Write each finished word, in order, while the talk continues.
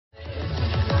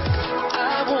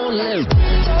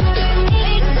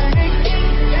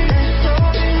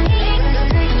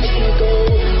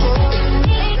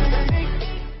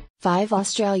Five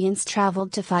Australians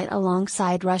travelled to fight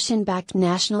alongside Russian-backed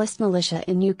nationalist militia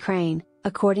in Ukraine,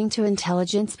 according to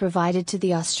intelligence provided to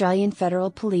the Australian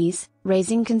Federal Police,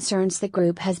 raising concerns the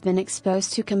group has been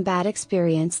exposed to combat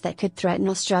experience that could threaten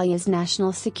Australia's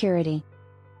national security.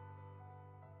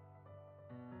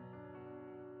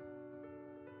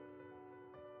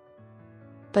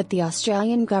 But the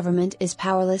Australian government is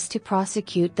powerless to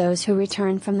prosecute those who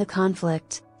return from the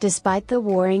conflict, despite the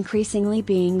war increasingly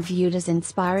being viewed as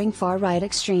inspiring far-right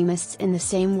extremists in the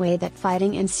same way that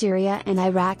fighting in Syria and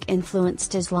Iraq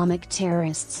influenced Islamic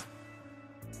terrorists.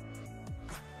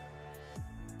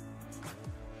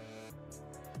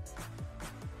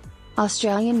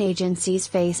 Australian agencies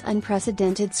face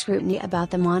unprecedented scrutiny about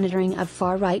the monitoring of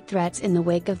far-right threats in the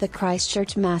wake of the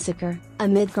Christchurch massacre,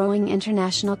 amid growing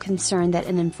international concern that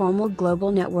an informal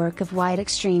global network of white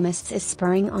extremists is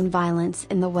spurring on violence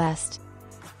in the West.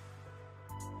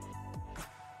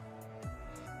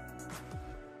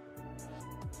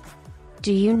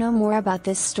 Do you know more about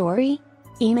this story?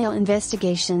 Email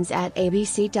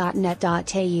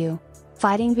investigations@abc.net.au.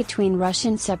 Fighting between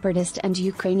Russian separatist and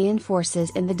Ukrainian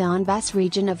forces in the Donbas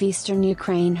region of eastern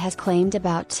Ukraine has claimed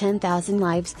about 10,000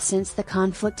 lives since the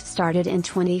conflict started in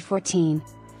 2014.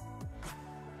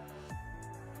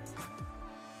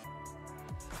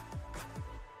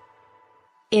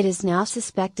 It is now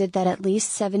suspected that at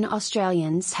least 7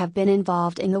 Australians have been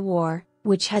involved in the war,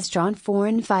 which has drawn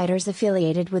foreign fighters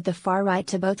affiliated with the far right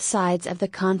to both sides of the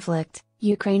conflict,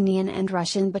 Ukrainian and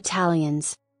Russian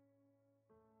battalions.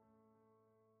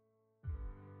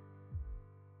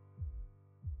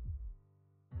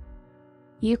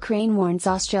 Ukraine warns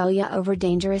Australia over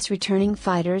dangerous returning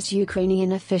fighters.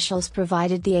 Ukrainian officials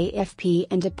provided the AFP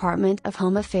and Department of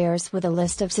Home Affairs with a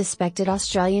list of suspected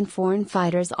Australian foreign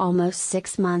fighters almost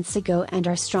 6 months ago and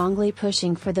are strongly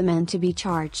pushing for the men to be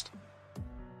charged.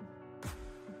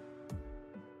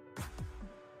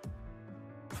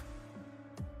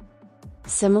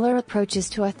 Similar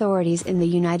approaches to authorities in the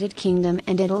United Kingdom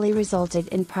and Italy resulted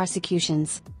in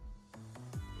prosecutions.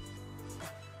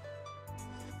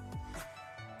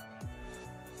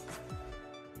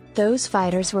 Those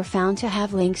fighters were found to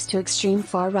have links to extreme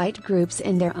far-right groups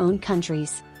in their own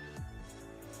countries.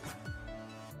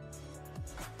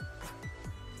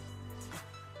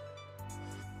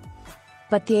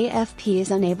 But the AFP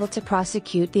is unable to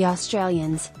prosecute the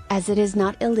Australians, as it is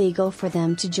not illegal for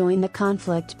them to join the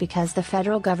conflict because the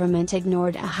federal government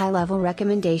ignored a high-level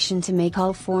recommendation to make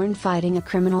all foreign fighting a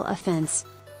criminal offence.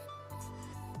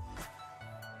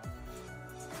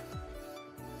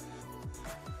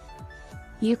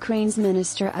 Ukraine's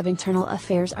Minister of Internal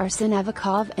Affairs Arsen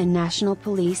Avakov and National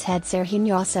Police head Serhiy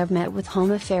Yatsev met with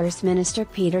Home Affairs Minister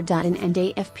Peter Dutton and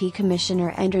AFP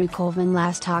Commissioner Andrew Colvin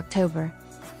last October.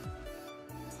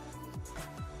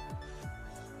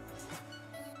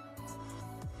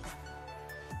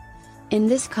 In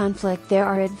this conflict there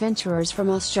are adventurers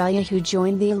from Australia who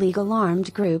joined the illegal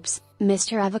armed groups,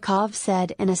 Mr. Avakov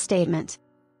said in a statement.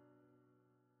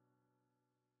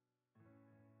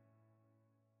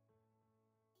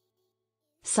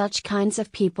 Such kinds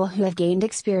of people who have gained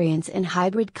experience in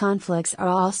hybrid conflicts are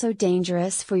also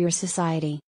dangerous for your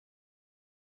society.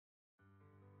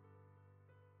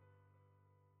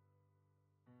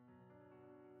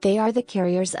 They are the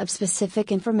carriers of specific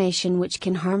information which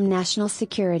can harm national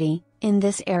security. In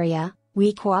this area,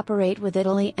 we cooperate with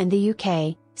Italy and the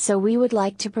UK, so we would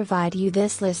like to provide you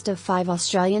this list of 5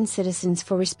 Australian citizens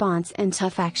for response and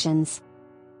tough actions.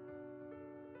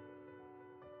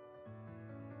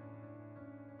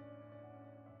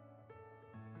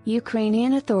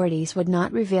 Ukrainian authorities would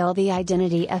not reveal the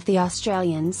identity of the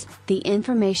Australians, the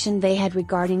information they had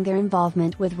regarding their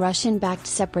involvement with Russian-backed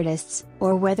separatists,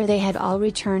 or whether they had all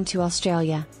returned to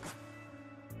Australia.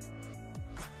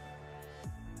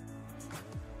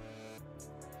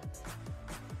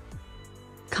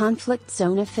 Conflict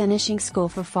zone of finishing school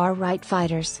for far-right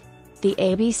fighters. The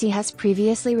ABC has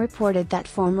previously reported that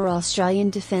former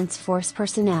Australian Defence Force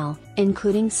personnel,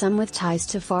 including some with ties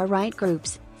to far-right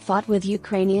groups, fought with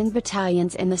Ukrainian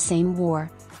battalions in the same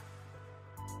war.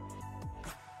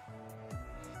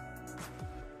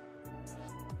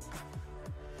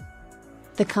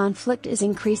 The conflict is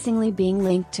increasingly being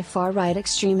linked to far-right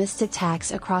extremist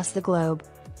attacks across the globe.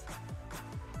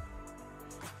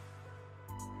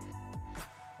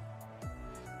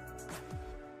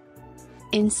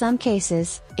 In some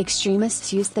cases,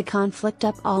 extremists used the conflict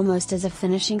up almost as a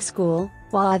finishing school,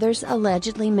 while others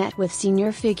allegedly met with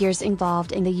senior figures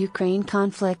involved in the Ukraine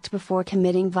conflict before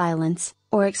committing violence,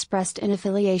 or expressed an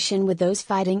affiliation with those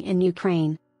fighting in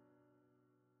Ukraine.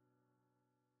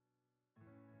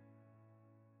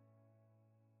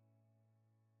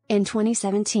 In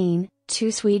 2017,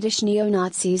 two Swedish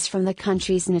neo-Nazis from the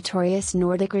country's notorious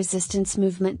Nordic resistance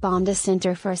movement bombed a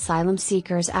center for asylum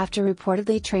seekers after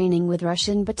reportedly training with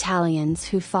Russian battalions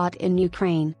who fought in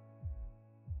Ukraine.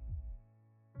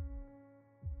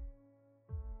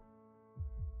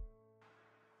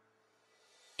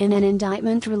 In an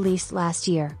indictment released last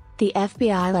year, the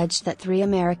FBI alleged that 3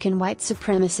 American white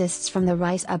supremacists from the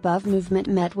Rise Above movement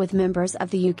met with members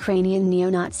of the Ukrainian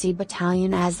neo-Nazi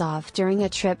battalion Azov during a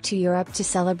trip to Europe to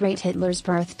celebrate Hitler's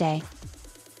birthday.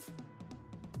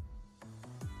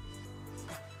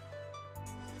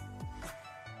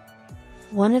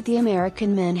 One of the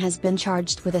American men has been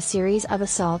charged with a series of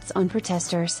assaults on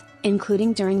protesters,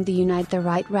 including during the Unite the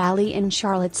Right rally in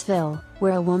Charlottesville,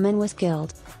 where a woman was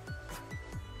killed.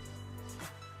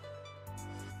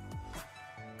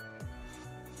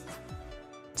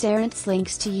 Tarrant's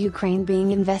links to Ukraine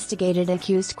being investigated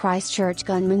accused Christchurch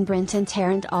gunman Brenton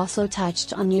Tarrant also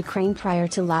touched on Ukraine prior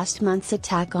to last month's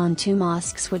attack on 2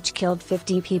 mosques which killed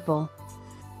 50 people.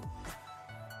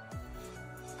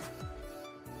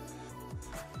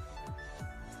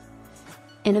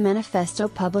 In a manifesto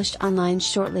published online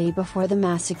shortly before the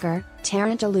massacre,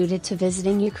 Tarrant alluded to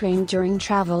visiting Ukraine during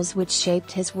travels which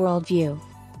shaped his worldview.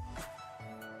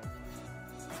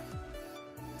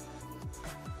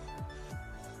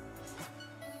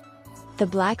 The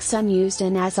black sun used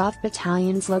in Azov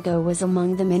Battalion's logo was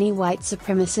among the many white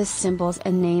supremacist symbols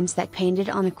and names that painted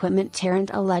on equipment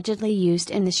Tarrant allegedly used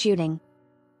in the shooting.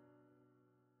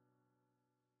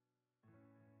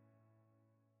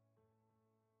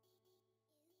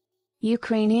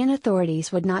 Ukrainian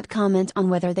authorities would not comment on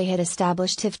whether they had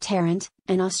established if Tarrant,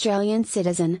 an Australian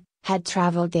citizen, had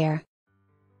travelled there.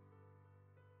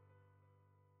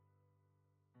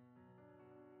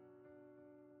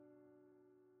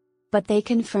 But they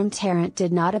confirmed Tarrant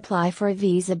did not apply for a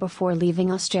visa before leaving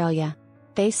Australia.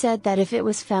 They said that if it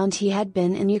was found he had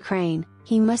been in Ukraine,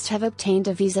 he must have obtained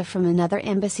a visa from another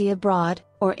embassy abroad,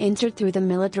 or entered through the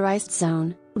militarized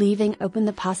zone, leaving open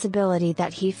the possibility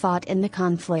that he fought in the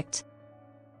conflict.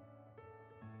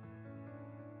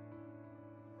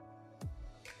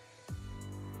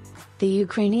 The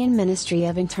Ukrainian Ministry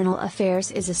of Internal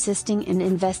Affairs is assisting in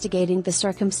investigating the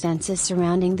circumstances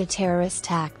surrounding the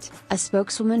terrorist act, a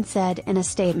spokeswoman said in a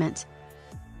statement.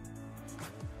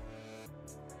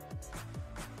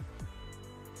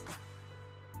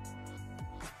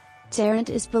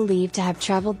 Tarrant is believed to have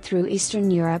traveled through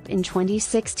Eastern Europe in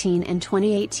 2016 and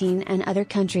 2018, and other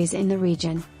countries in the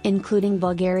region, including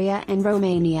Bulgaria and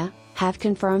Romania, have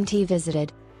confirmed he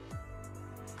visited.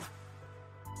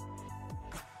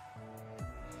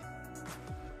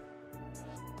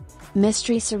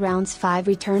 Mystery surrounds 5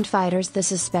 returned fighters. The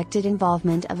suspected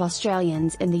involvement of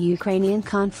Australians in the Ukrainian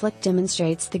conflict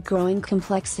demonstrates the growing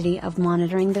complexity of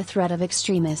monitoring the threat of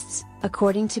extremists,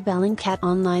 according to Bellingcat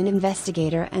online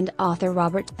investigator and author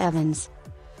Robert Evans.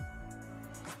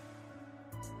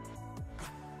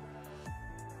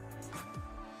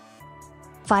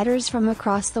 Fighters from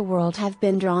across the world have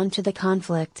been drawn to the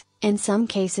conflict, in some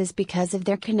cases because of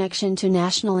their connection to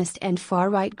nationalist and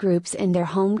far-right groups in their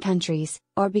home countries,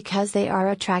 or because they are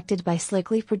attracted by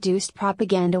slickly produced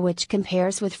propaganda which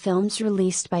compares with films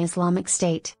released by Islamic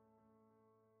State.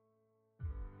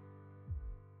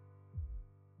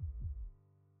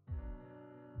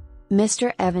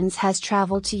 Mr. Evans has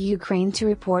traveled to Ukraine to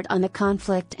report on the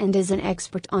conflict and is an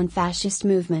expert on fascist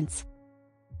movements.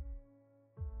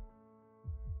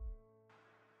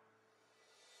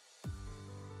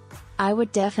 "I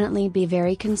would definitely be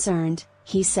very concerned,"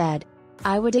 he said.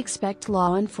 "I would expect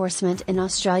law enforcement in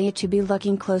Australia to be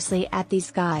looking closely at these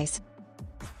guys."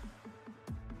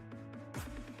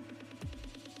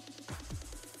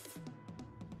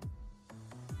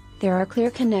 There are clear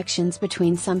connections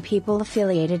between some people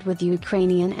affiliated with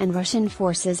Ukrainian and Russian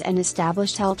forces and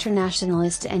established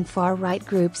ultranationalist and far-right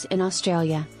groups in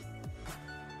Australia.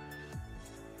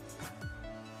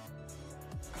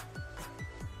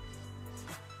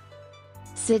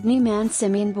 Sydney man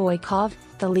Simeon Boykov,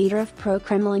 the leader of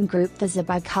pro-Kremlin group the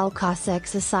Zabaikal Cossack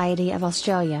Society of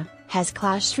Australia, has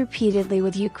clashed repeatedly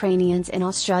with Ukrainians in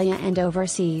Australia and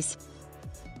overseas.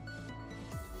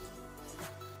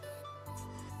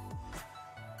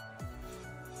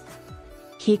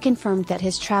 He confirmed that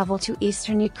his travel to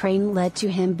eastern Ukraine led to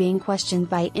him being questioned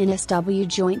by NSW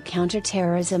Joint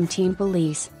Counter-Terrorism Team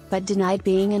police, but denied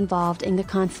being involved in the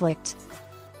conflict.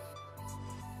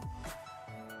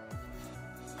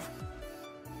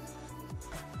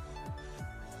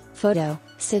 Photo,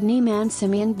 Sydney man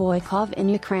Simeon Boykov in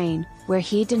Ukraine, where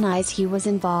he denies he was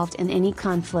involved in any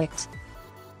conflict.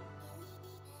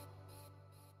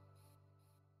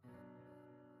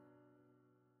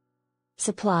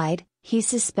 Supplied, he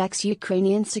suspects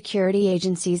Ukrainian security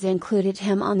agencies included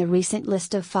him on the recent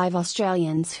list of 5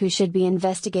 Australians who should be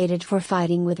investigated for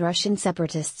fighting with Russian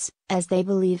separatists, as they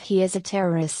believe he is a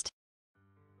terrorist.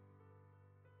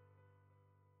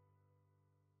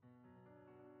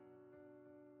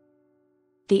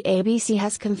 The ABC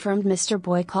has confirmed Mr.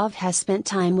 Boykov has spent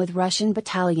time with Russian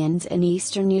battalions in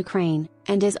eastern Ukraine,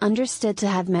 and is understood to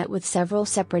have met with several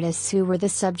separatists who were the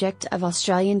subject of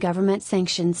Australian government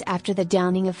sanctions after the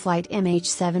downing of flight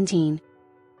MH17.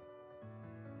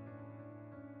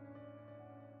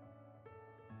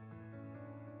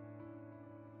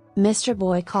 Mr.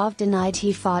 Boykov denied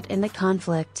he fought in the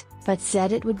conflict, but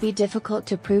said it would be difficult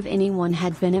to prove anyone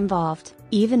had been involved,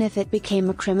 even if it became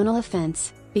a criminal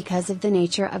offence, because of the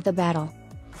nature of the battle.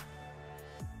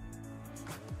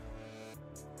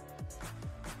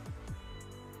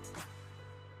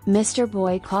 Mr.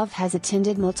 Boykov has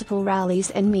attended multiple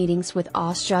rallies and meetings with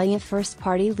Australia First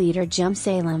Party leader Jim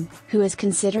Salem, who is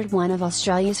considered one of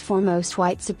Australia's foremost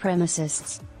white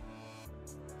supremacists.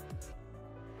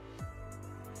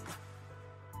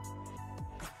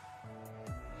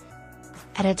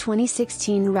 At a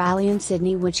 2016 rally in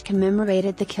Sydney which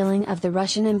commemorated the killing of the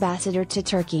Russian ambassador to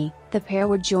Turkey, the pair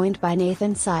were joined by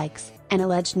Nathan Sykes, an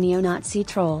alleged neo-Nazi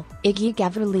troll, Iggy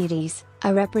Gavrilidis,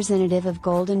 a representative of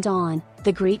Golden Dawn,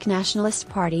 the Greek Nationalist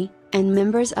Party, and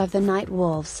members of the Night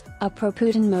Wolves, a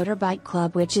pro-Putin motorbike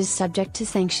club which is subject to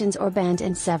sanctions or banned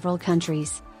in several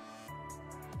countries.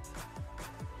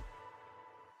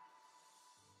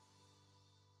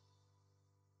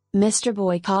 Mr.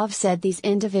 Boykov said these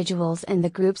individuals and the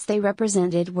groups they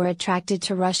represented were attracted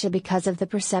to Russia because of the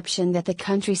perception that the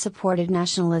country supported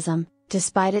nationalism,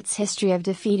 despite its history of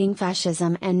defeating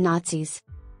fascism and Nazis.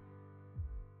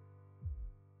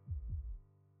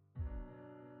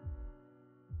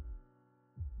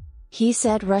 He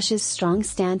said Russia's strong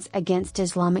stance against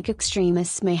Islamic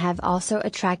extremists may have also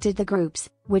attracted the groups,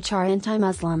 which are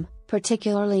anti-Muslim,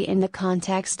 particularly in the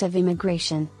context of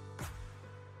immigration.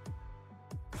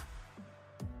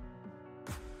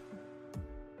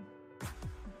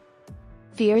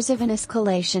 Fears of an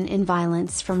escalation in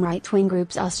violence from right-wing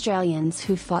groups. Australians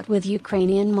who fought with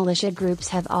Ukrainian militia groups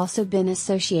have also been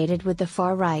associated with the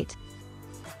far right.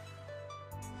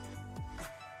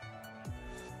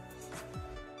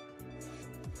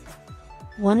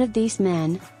 One of these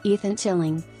men, Ethan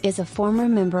Tilling, is a former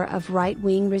member of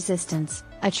Right-Wing Resistance,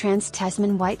 a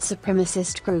trans-Tasman white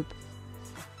supremacist group.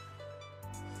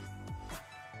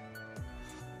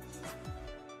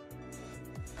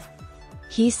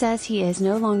 He says he is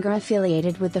no longer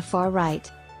affiliated with the far right.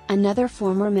 Another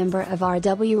former member of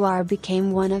RWR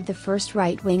became one of the first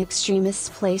right-wing extremists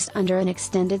placed under an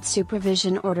extended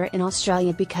supervision order in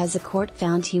Australia because a court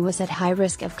found he was at high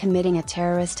risk of committing a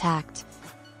terrorist act.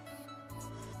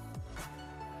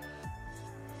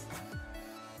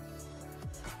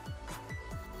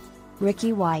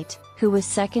 Ricky White, who was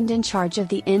second in charge of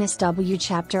the NSW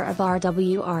chapter of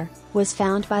RWR, was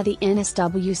found by the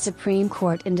NSW Supreme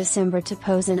Court in December to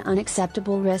pose an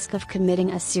unacceptable risk of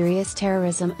committing a serious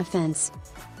terrorism offence.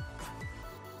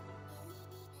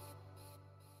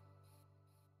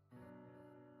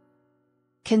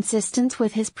 Consistent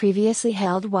with his previously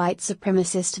held white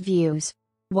supremacist views,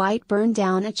 White burned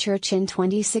down a church in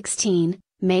 2016,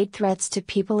 made threats to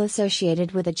people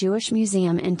associated with a Jewish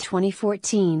museum in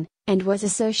 2014, and was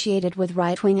associated with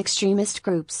right-wing extremist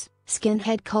groups,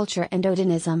 skinhead culture and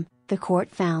Odinism, the court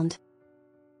found.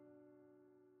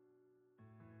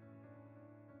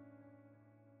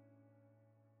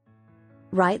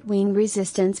 Right-wing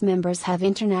resistance members have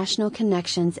international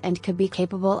connections and could be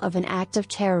capable of an act of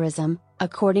terrorism,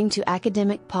 according to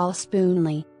academic Paul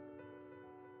Spoonley.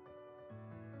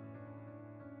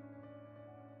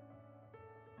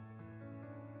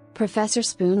 Professor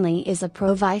Spoonley is a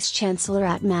pro-vice-chancellor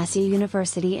at Massey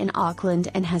University in Auckland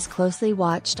and has closely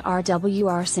watched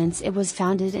RWR since it was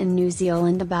founded in New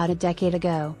Zealand about a decade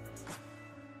ago.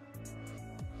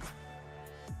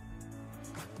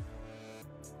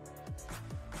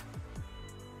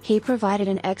 He provided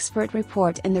an expert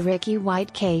report in the Ricky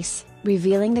White case,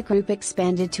 revealing the group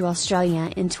expanded to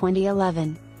Australia in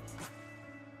 2011.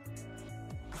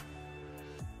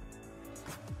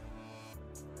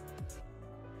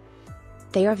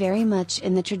 They are very much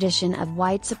in the tradition of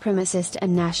white supremacist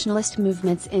and nationalist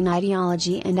movements in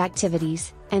ideology and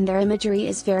activities, and their imagery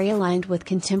is very aligned with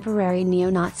contemporary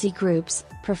neo-Nazi groups,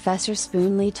 Professor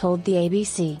Spoonley told the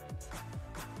ABC.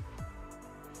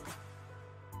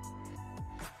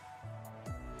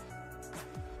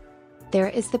 There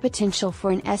is the potential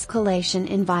for an escalation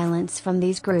in violence from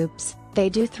these groups. They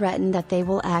do threaten that they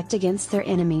will act against their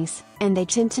enemies, and they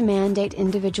tend to mandate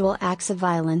individual acts of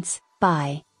violence,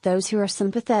 by those who are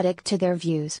sympathetic to their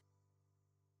views.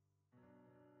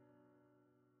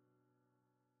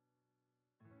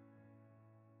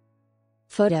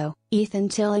 Photo: Ethan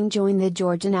Tilling joined the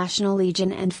Georgia National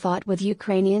Legion and fought with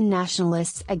Ukrainian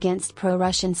nationalists against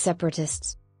pro-Russian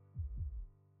separatists.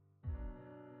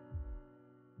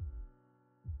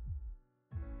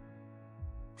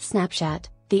 Snapshot: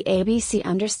 The ABC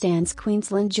understands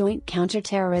Queensland Joint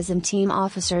Counter-Terrorism Team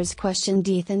officers questioned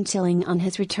Ethan Tilling on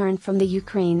his return from the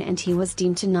Ukraine and he was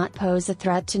deemed to not pose a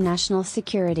threat to national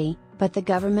security, but the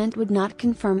government would not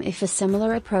confirm if a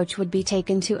similar approach would be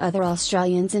taken to other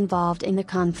Australians involved in the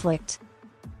conflict.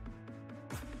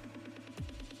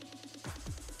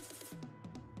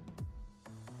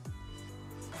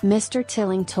 Mr.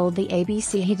 Tilling told the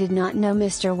ABC he did not know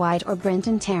Mr. White or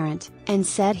Brenton Tarrant, and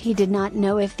said he did not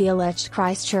know if the alleged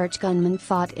Christchurch gunman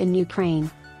fought in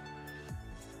Ukraine.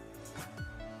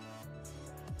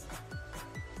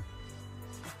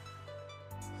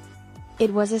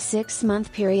 It was a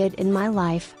 6-month period in my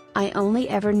life. I only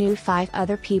ever knew 5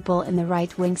 other people in the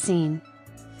right-wing scene.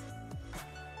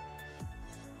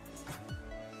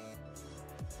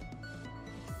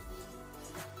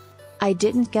 I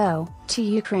didn't go to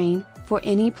Ukraine for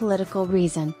any political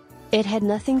reason. It had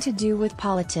nothing to do with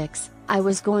politics. I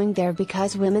was going there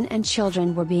because women and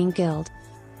children were being killed.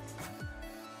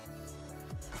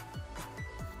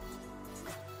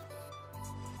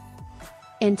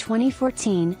 In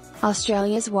 2014,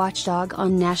 Australia's watchdog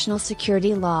on national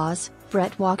security laws,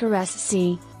 Brett Walker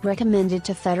SC, recommended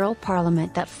to federal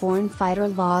parliament that foreign fighter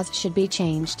laws should be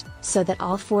changed, so that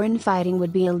all foreign fighting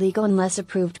would be illegal unless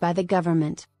approved by the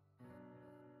government.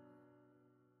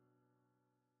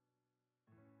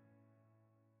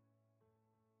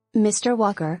 Mr.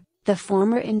 Walker, the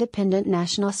former independent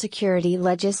national security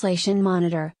legislation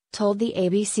monitor, told the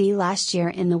ABC last year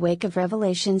in the wake of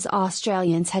revelations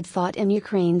Australians had fought in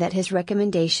Ukraine that his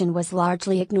recommendation was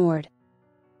largely ignored.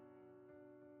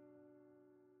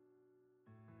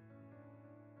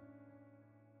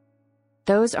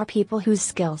 Those are people whose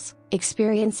skills,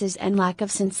 experiences and lack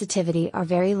of sensitivity are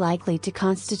very likely to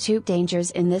constitute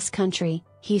dangers in this country,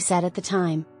 he said at the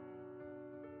time.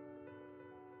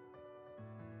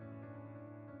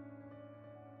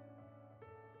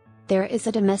 There is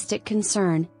a domestic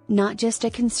concern, not just a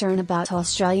concern about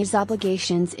Australia's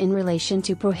obligations in relation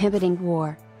to prohibiting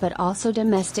war, but also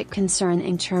domestic concern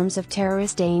in terms of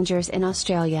terrorist dangers in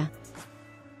Australia.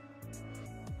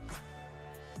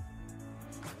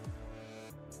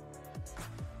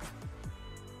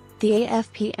 The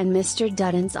AFP and Mr.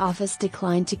 Dutton's office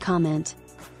declined to comment.